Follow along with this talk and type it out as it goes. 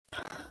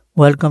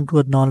Welcome to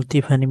Adnan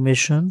Latif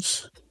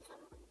Animations.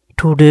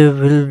 Today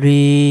will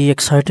be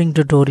exciting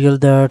tutorial.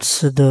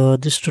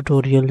 This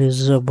tutorial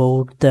is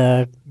about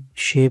that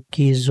shape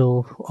keys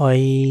of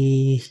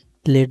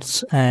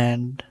eyelids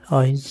and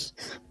eyes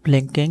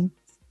blinking.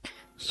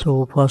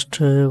 So first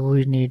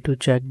we need to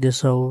check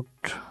this out.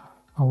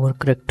 Our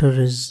character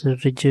is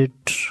rigid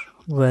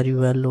very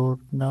well or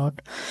not.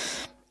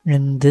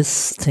 In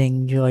this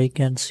thing I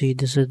can see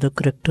this is the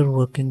character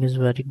working is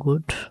very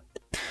good.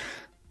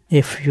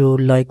 If you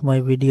like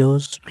my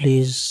videos,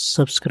 please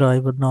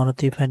subscribe Adnan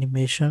Latif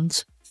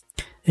Animations.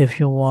 If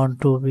you want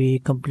to be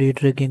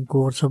complete rigging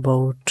course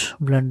about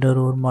Blender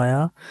or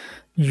Maya,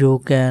 you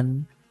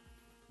can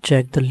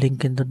check the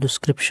link in the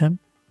description.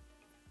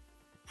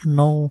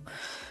 Now,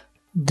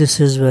 this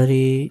is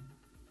very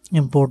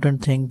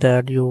important thing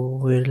that you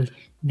will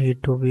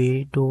need to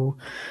be to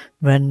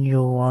when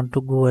you want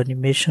to go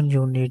animation.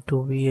 You need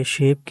to be a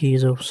shape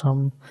keys of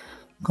some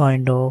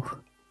kind of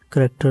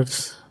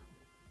characters.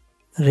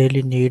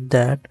 Really need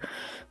that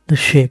the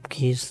shape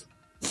keys.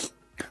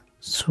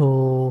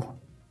 So,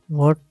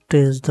 what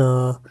is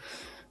the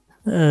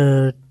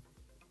uh,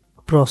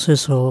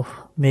 process of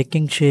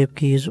making shape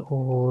keys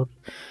or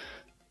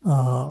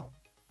uh,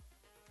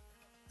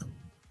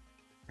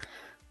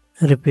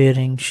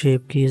 repairing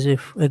shape keys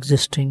if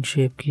existing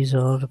shape keys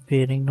are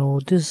repairing? No,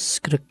 this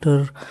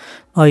character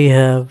I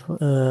have.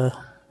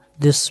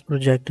 This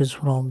project is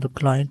from the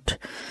client.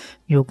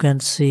 You can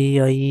see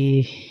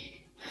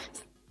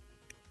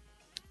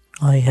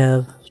I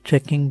have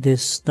checking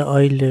this the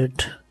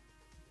eyelid.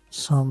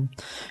 Some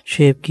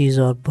shape keys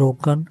are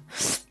broken.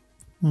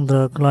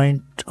 The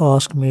client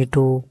asked me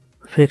to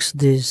fix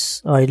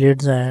these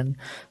eyelids and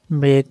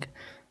make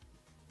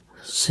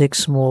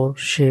 6 more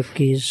shape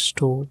keys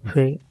to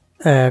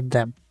add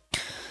them.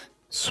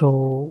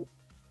 So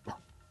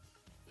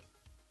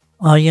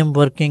I am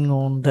working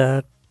on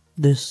that.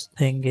 This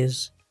thing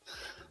is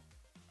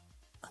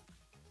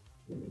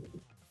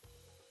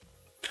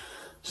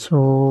so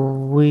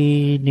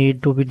we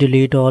need to be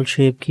delete all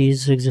shape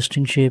keys,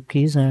 existing shape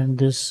keys, and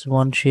this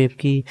one shape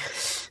key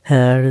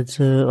has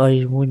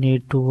we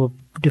need to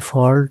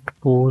default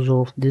pose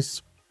of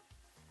this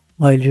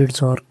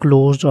eyelids are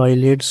closed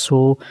eyelids,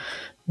 so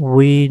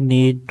we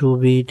need to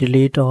be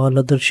delete all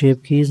other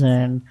shape keys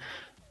and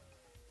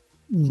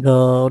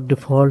the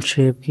default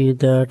shape key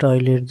that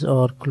eyelids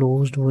are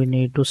closed we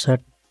need to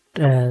set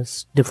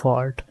as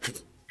default.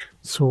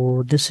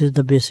 So this is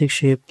the basic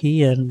shape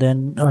key, and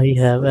then I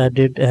have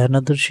added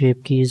another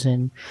shape keys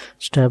in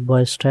step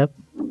by step.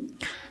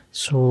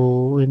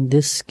 So in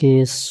this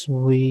case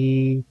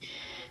we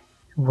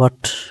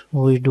what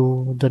we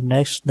do the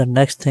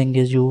next thing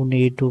is you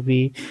need to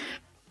be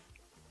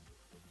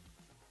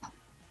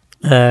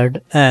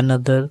add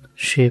another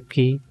shape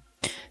key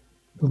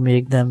to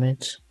make them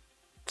it.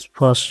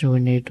 First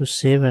we need to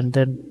save and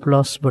then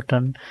plus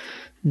button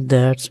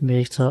that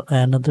makes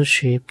another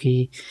shape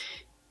key.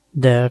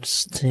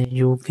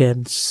 You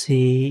can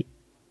see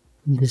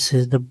this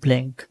is the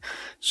blink.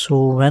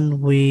 So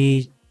when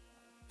we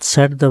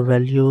set the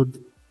value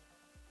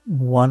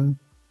 1,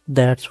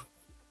 that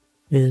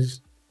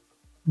is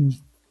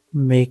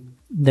make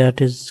that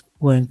is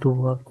going to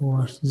work,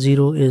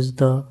 0 is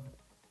the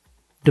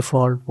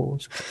default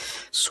pose.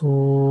 So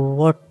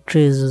what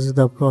is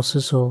the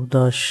process of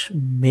the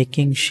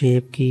making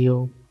shape key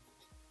of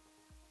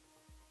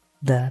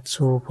that?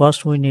 So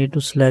first we need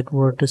to select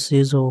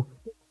vertices of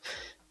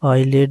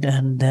eyelid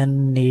and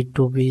then need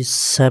to be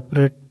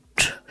separate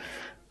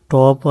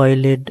top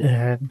eyelid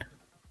and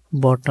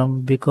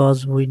bottom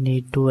because we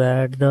need to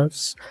add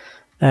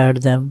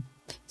them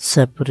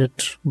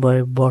separate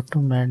by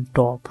bottom and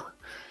top.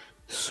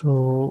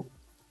 So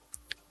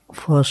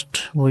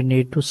first we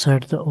need to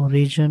set the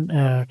origin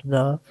at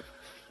the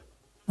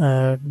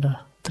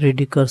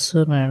 3D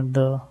cursor, and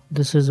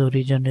this is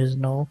origin is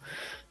now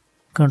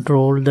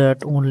control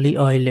that only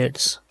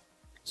eyelids.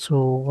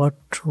 So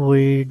what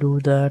we do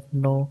that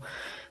now,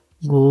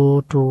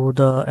 go to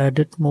the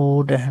edit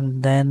mode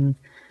and then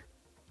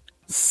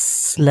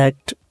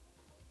select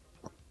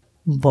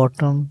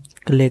bottom,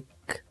 click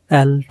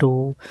L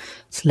to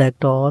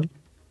select all,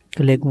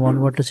 click one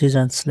vertices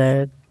and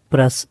select,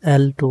 press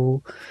L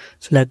to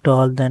select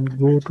all, then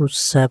go to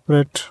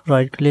separate,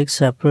 right click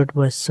separate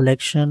by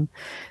selection,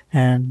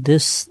 and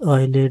this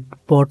eyelid,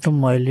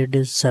 bottom eyelid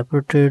is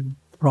separated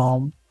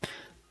from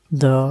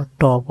the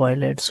top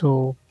eyelid.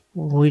 So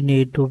we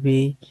need to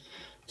be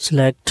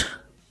select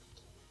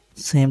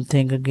same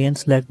thing again,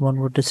 select one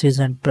vertices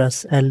and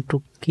press L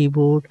to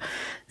keyboard,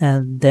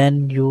 and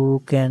then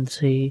you can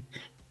see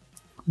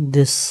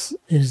this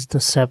is the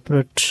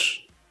separate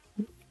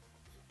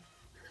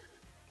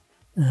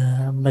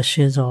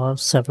meshes are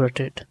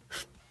separated.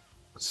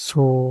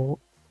 So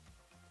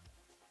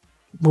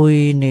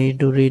we need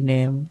to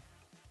rename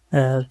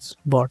as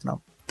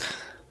bottom,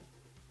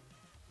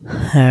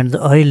 and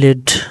the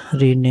eyelid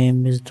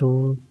rename is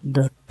to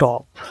the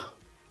top.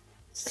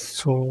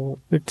 So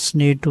it's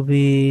need to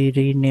be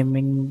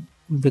renaming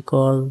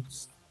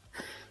because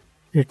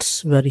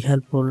it's very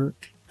helpful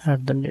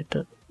at the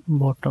later.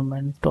 bottom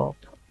and top.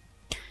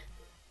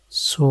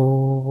 So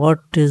what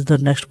is the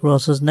next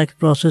process? Next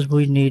process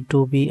we need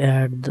to be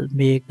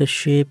make the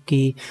shape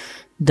key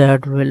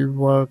that will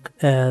work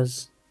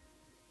as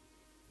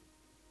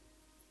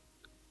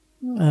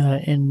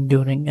in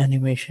during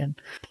animation.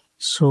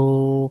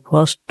 So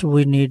first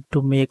we need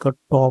to make a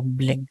top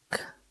blink,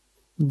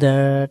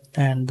 that,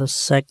 and the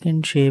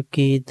second shape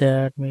key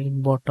that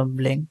mean bottom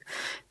blink,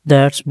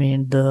 that's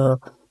mean the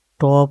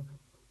top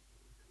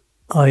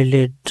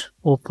eyelid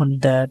open,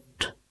 that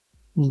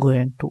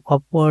going to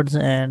upwards,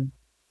 and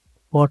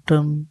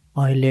bottom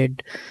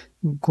eyelid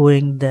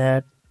going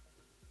that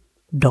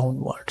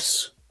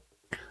downwards.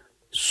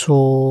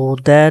 So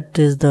that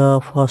is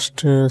the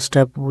first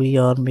step we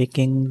are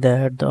making,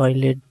 that the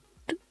eyelid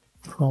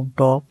from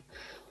top.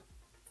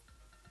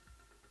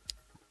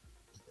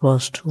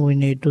 First we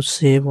need to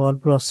save all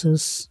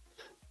process.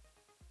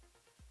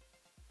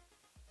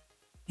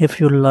 If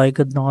you like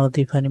Adnan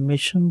Latif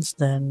Animations,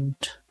 then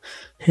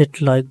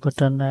hit like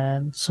button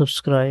and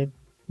subscribe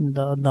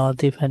the Adnan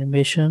Latif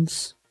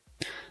Animations.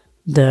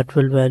 That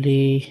will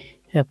very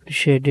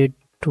appreciated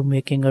to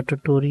making a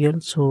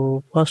tutorial.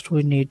 So first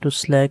we need to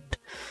select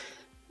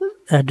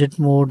edit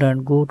mode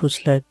and go to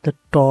select the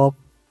top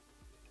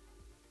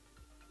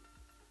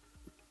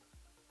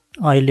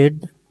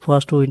eyelid.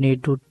 First we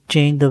need to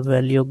change the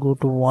value, go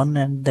to 1,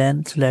 and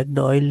then select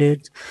the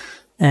eyelids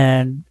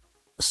and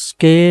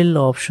scale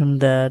option,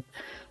 that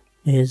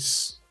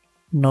is,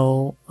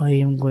 now I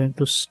am going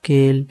to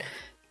scale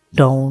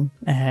down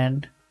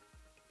and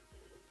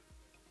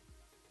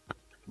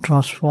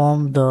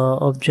transform the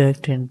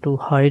object into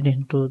hide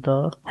into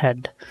the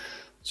head.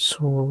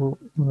 So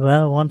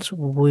once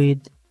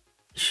we,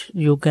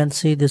 you can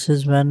see this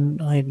is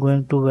when I'm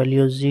going to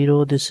value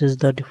 0, this is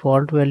the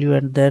default value,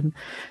 and then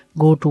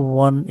go to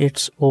 1,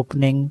 it's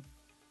opening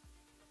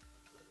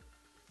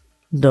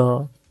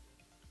the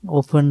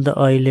open the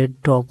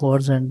eyelid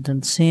topwards, and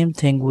then same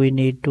thing we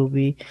need to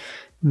be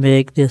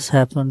make this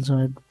happens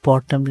with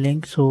bottom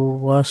link.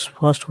 So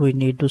first we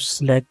need to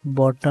select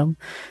bottom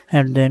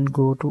and then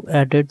go to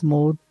edit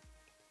mode.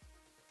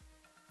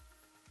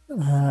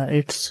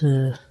 It's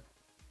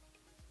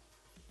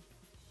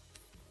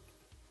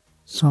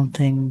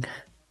something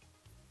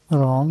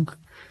wrong.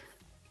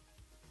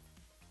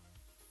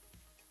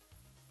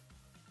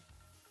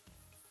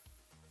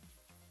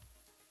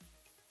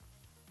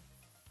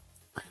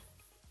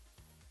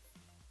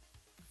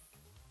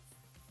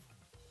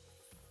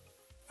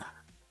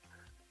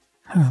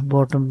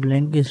 Bottom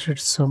blink, is it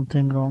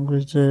something wrong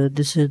with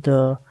this is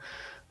the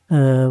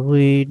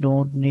we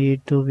don't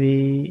need to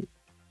be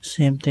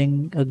same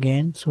thing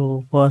again.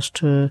 So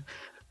first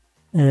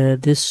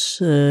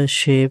this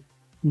shape,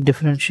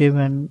 different shape,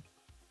 and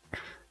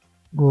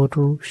go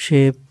to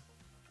shape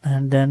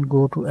and then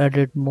go to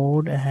edit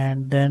mode,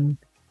 and then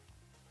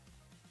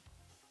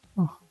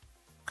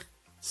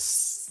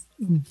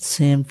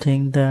same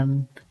thing,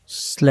 then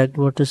select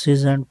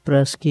vertices and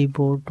press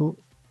keyboard to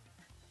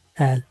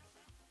L,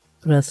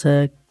 press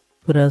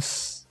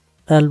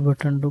L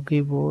button to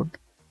keyboard.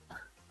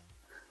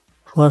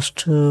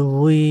 First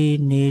we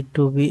need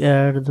to be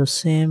add the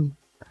same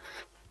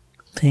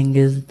thing,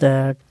 is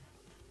that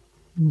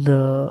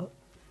the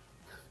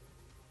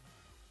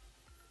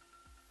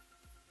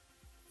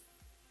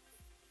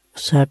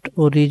set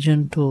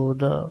origin to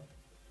the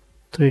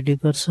 3D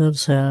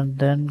cursors, and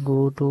then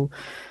go to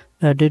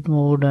edit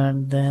mode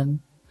and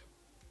then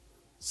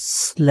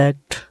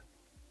select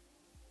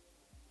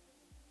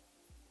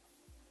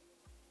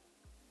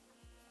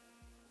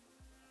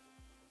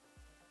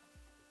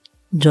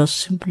just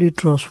simply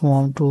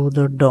transform to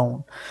the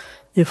down.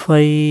 If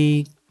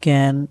I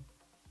can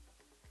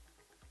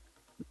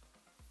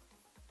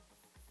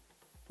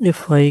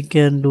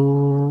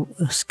do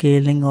a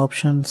scaling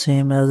option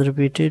same as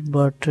repeated,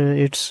 but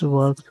it's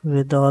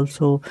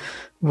also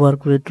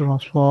work with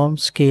transform,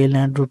 scale,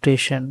 and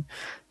rotation.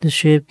 The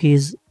shape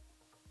keys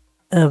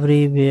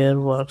everywhere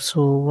work.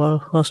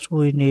 So first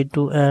we need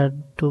to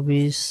add to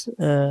be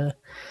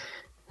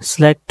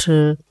select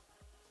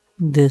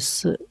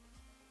this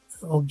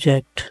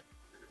object.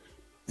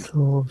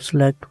 So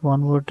select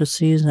one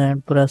vertices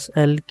and press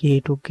L key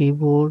to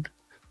keyboard,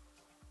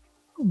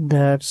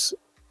 that's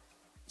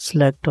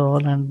select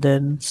all, and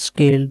then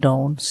scale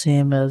down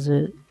same as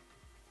a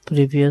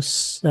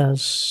previous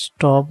as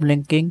stop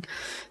linking.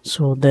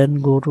 So then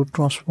go to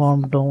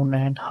transform down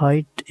and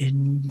height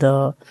in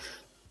the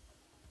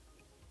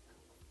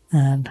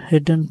and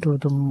hidden to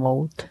the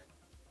mouth.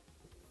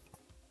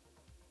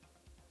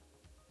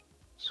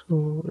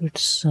 So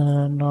it's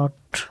not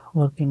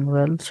working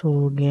well,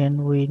 so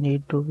again we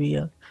need to be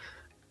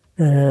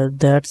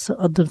that's the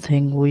other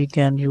thing we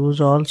can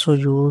also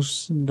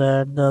use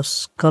that the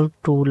sculpt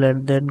tool,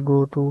 and then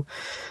go to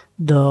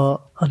the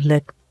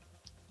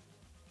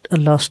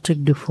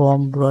elastic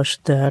deform brush,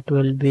 that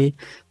will be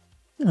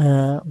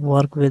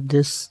work with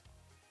this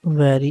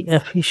very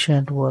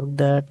efficient work,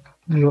 that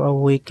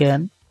we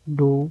can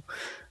do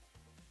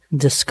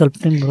the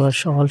sculpting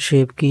brush. All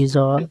shape keys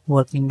are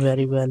working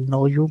very well.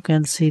 Now you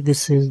can see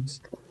this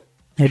is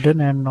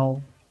hidden, and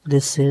now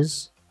this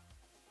is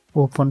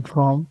open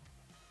from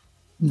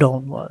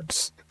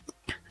downwards.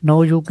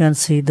 Now you can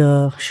see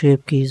the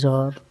shape keys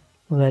are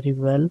very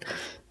well.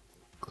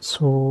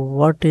 So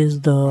what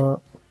is the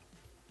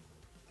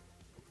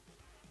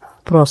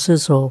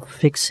process of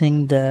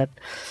fixing that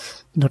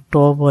the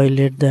top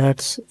eyelid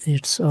that's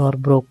it's are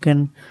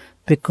broken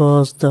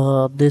because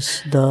uh,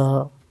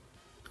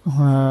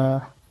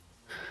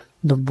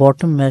 the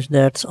bottom mesh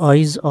that's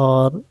eyes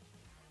are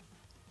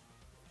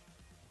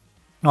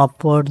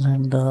upwards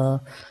and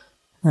the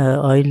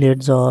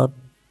eyelids are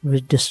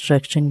with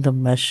distracting the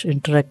mesh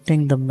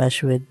interacting the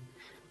mesh with.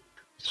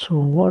 So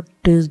what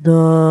is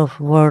the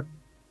what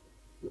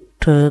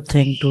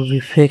thing to be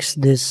fix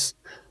this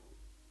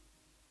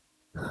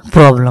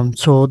problem?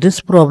 So this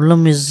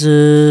problem is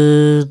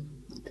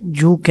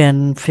you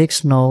can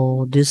fix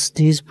now.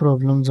 These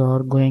problems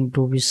are going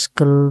to be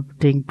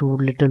sculpting to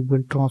little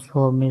bit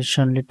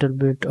transformation, little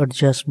bit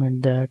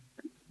adjustment that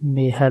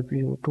may help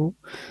you to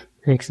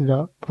fix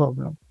the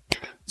problem.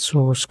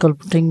 So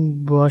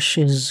sculpting brush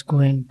is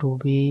going to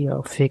be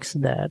fix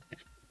that.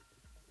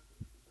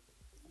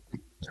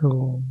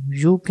 So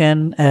you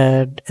can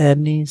add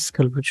any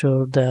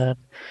sculpture that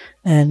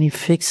any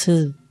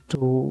fixes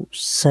to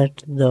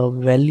set the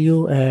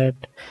value at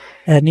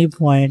any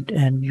point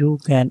and you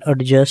can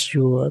adjust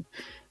your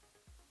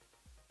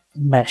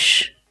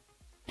mesh.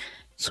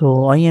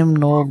 So I am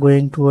now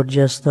going to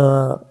adjust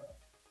the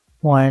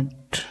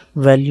point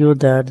value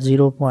that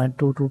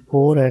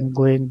 0.224 and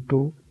going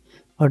to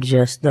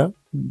adjust the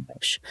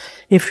mesh.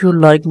 If you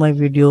like my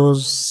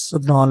videos,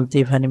 Adnan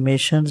Latif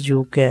Animations,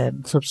 you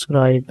can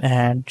subscribe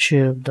and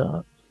share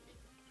the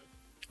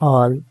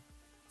all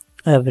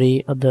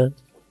every other.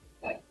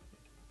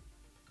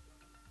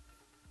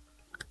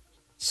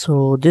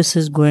 So this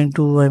is going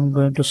to I'm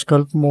going to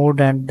sculpt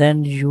mode and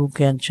then you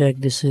can check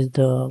this is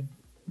the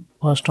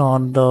first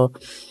on the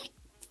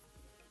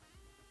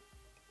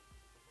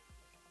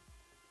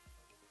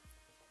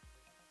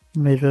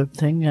mirror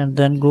thing and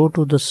then go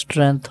to the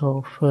strength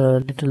of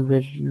little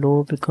bit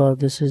low because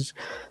this is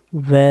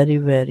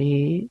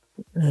very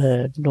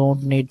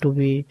don't need to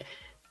be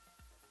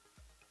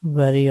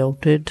very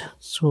outed.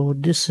 So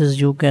this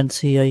is you can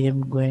see I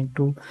am going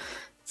to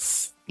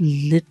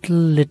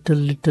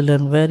little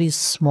and very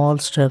small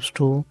steps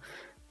to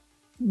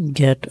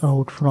get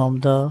out from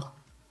the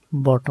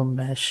bottom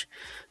mesh.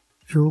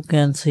 You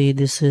can see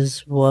this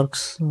is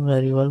works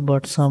very well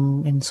but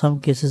in some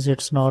cases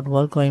it's not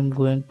work. I'm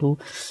going to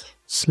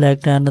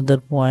select another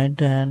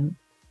point and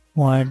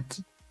point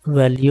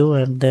value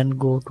and then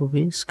go to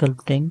be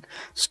sculpting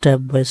step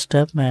by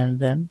step and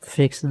then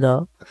fix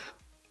the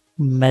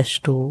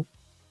mesh to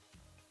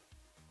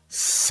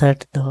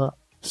set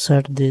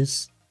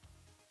these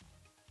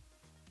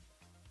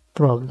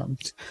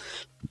problems.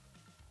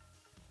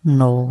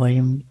 No,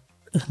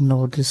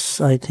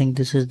 I think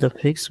this is the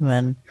fix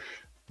when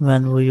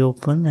we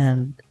open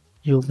and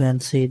you can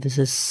see this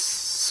is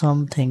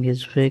something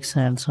is fixed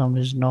and some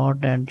is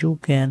not and you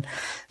can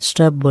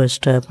step by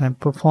step and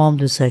perform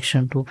this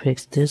action to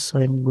fix this.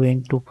 I'm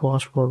going to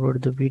fast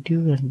forward the video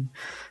and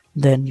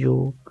then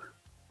you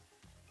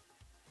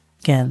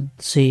can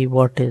see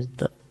what is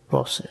the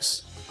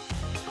process.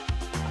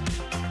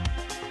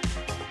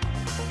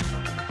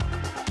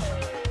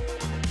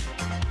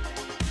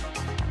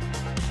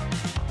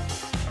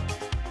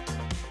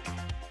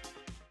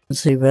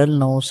 See well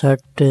now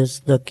set is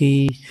the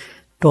key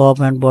top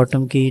and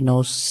bottom key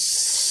now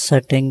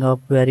setting up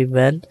very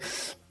well.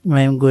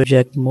 I am going to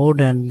project mode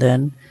and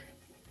then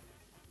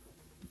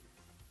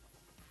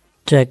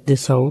check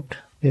this out.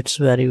 It's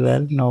very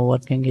well now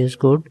working is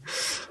good.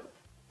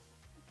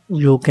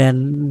 You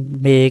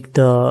can make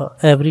the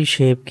every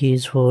shape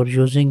keys for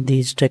using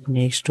these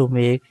techniques to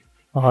make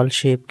all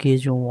shape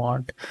keys you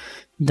want.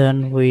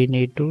 Then we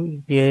need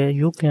to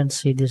you can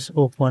see this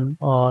open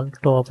all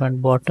top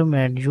and bottom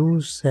and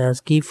use as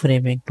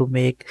keyframing to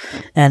make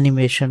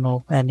animation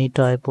of any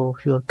type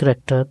of your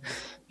character.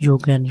 You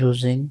can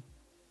using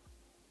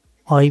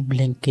eye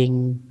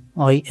blinking,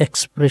 eye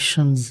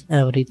expressions,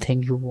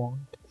 everything you want.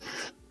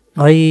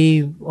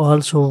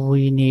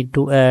 We need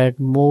to add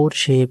more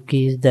shape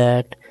keys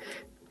that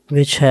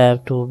which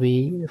have to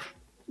be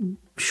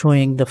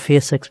showing the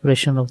face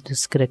expression of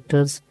these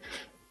characters.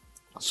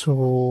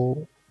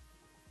 So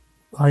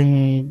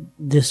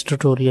this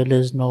tutorial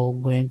is now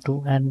going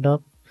to end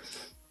up.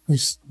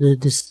 This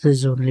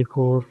is only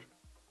for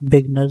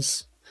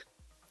beginners.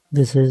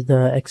 This is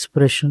the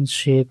expression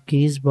shape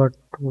keys, but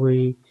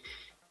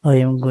I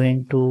am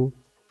going to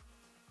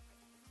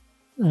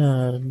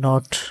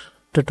not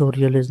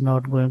tutorial is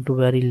not going to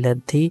very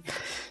lengthy.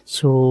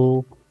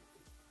 So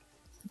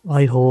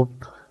I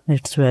hope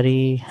it's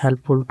very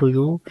helpful to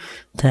you.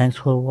 Thanks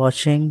for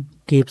watching.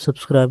 Keep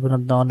subscribing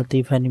on Adnan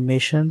Latif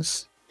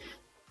Animations.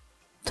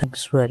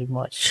 Thanks very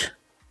much.